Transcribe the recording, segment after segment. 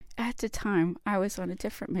at the time, I was on a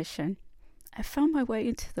different mission. I found my way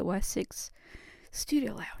into the Wessex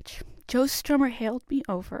Studio Lounge. Joe Strummer hailed me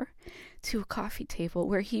over to a coffee table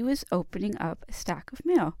where he was opening up a stack of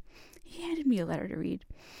mail. He handed me a letter to read.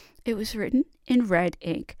 It was written in red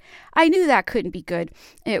ink. I knew that couldn't be good.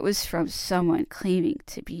 It was from someone claiming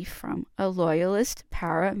to be from a loyalist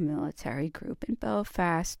paramilitary group in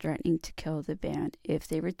Belfast, threatening to kill the band if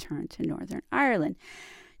they returned to Northern Ireland.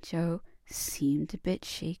 Joe seemed a bit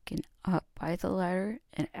shaken up by the letter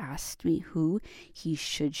and asked me who he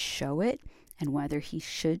should show it and whether he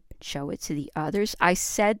should show it to the others. I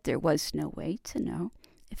said there was no way to know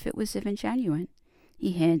if it was even genuine.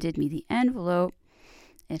 He handed me the envelope.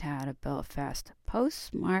 It had a Belfast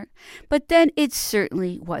postmark, but then it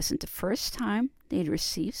certainly wasn't the first time they'd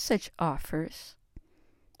received such offers.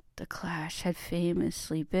 The Clash had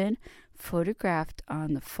famously been photographed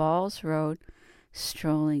on the Falls Road,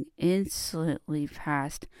 strolling insolently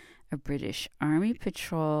past a British Army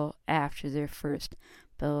patrol after their first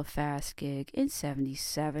Belfast gig in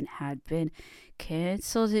 '77 had been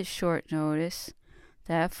cancelled at short notice.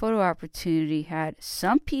 That photo opportunity had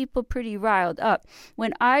some people pretty riled up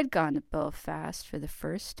when I'd gone to Belfast for the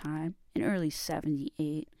first time in early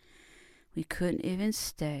 '78. We couldn't even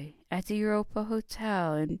stay at the Europa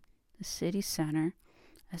Hotel in the city centre,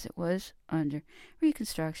 as it was under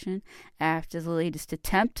reconstruction. After the latest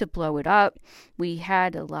attempt to blow it up, we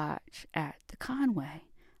had to lodge at the Conway,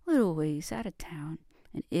 a little ways out of town.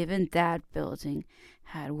 And even that building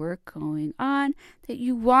had work going on that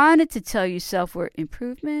you wanted to tell yourself were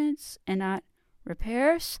improvements and not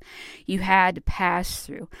repairs. You had to pass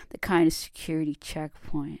through the kind of security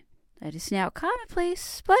checkpoint that is now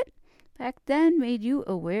commonplace, but back then made you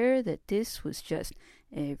aware that this was just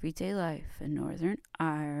everyday life in Northern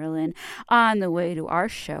Ireland. On the way to our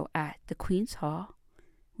show at the Queen's Hall,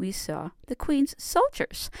 we saw the Queen's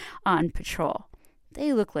soldiers on patrol.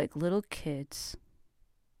 They looked like little kids,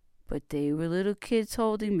 but they were little kids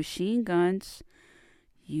holding machine guns.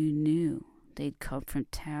 You knew they'd come from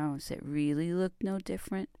towns that really looked no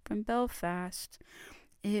different from Belfast.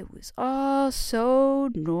 It was all so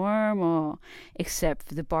normal, except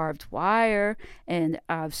for the barbed wire and the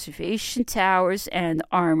observation towers and the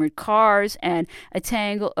armored cars and a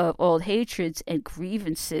tangle of old hatreds and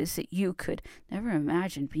grievances that you could never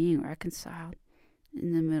imagine being reconciled.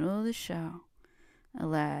 In the middle of the show, a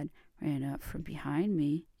lad ran up from behind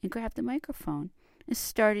me and grabbed the microphone and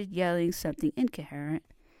started yelling something incoherent.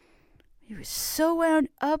 He was so wound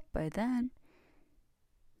up by then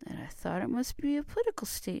that I thought it must be a political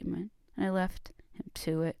statement, and I left him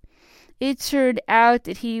to it. It turned out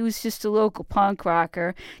that he was just a local punk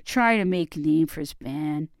rocker trying to make a name for his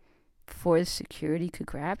band. Before the security could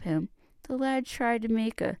grab him, the lad tried to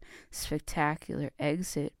make a spectacular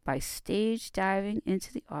exit by stage diving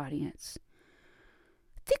into the audience.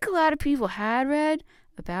 I think a lot of people had read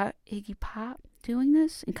about Iggy Pop doing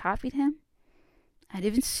this and copied him. I'd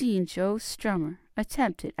even seen Joe Strummer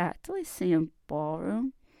attempt it at the Lyceum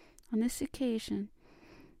Ballroom. On this occasion,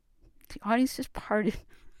 the audience just parted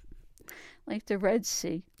like the Red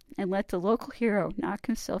Sea and let the local hero knock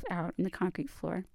himself out on the concrete floor.